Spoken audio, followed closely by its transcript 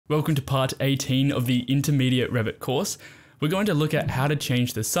Welcome to part 18 of the Intermediate Revit course. We're going to look at how to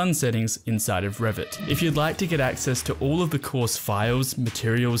change the sun settings inside of Revit. If you'd like to get access to all of the course files,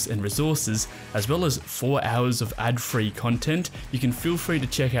 materials, and resources, as well as 4 hours of ad-free content, you can feel free to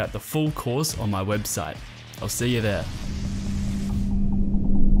check out the full course on my website. I'll see you there.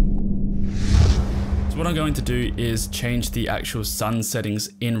 So what I'm going to do is change the actual sun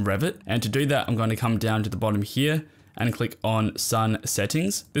settings in Revit. And to do that, I'm going to come down to the bottom here and click on Sun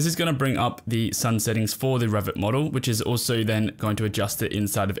Settings. This is going to bring up the sun settings for the Revit model, which is also then going to adjust it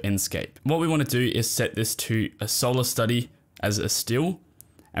inside of Enscape. What we want to do is set this to a solar study as a still,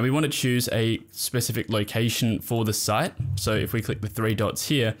 and we want to choose a specific location for the site. So if we click the 3 dots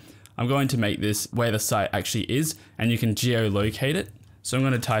here, I'm going to make this where the site actually is, and you can geolocate it. So I'm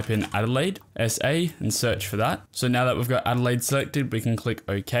going to type in Adelaide, SA, and search for that. So now that we've got Adelaide selected, we can click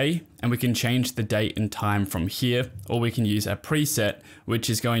OK, and we can change the date and time from here, or we can use a preset, which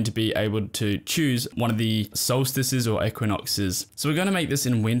is going to be able to choose one of the solstices or equinoxes. So we're going to make this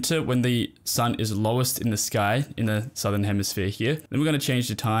in winter when the sun is lowest in the sky in the southern hemisphere here. Then we're going to change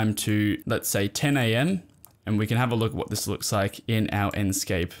the time to, let's say, 10 AM. And we can have a look at what this looks like in our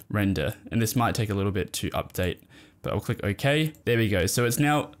Enscape render. And this might take a little bit to update, but I'll click OK. There we go. So it's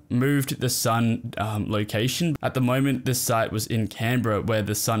now moved the sun location. At the moment, this site was in Canberra, where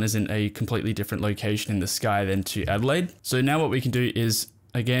the sun is in a completely different location in the sky than to Adelaide. So now what we can do is,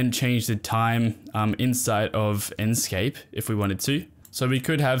 again, change the time inside of Enscape if we wanted to. So we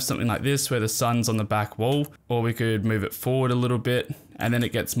could have something like this where the sun's on the back wall, or we could move it forward a little bit and then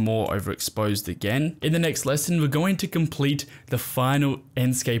it gets more overexposed again. In the next lesson, we're going to complete the final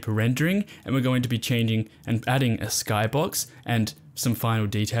Enscape rendering, and we're going to be changing and adding a skybox and some final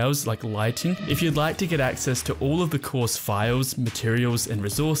details like lighting. If you'd like to get access to all of the course files, materials, and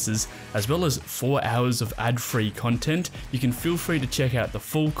resources, as well as 4 hours of ad-free content, you can feel free to check out the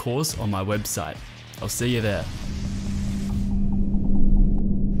full course on my website. I'll see you there.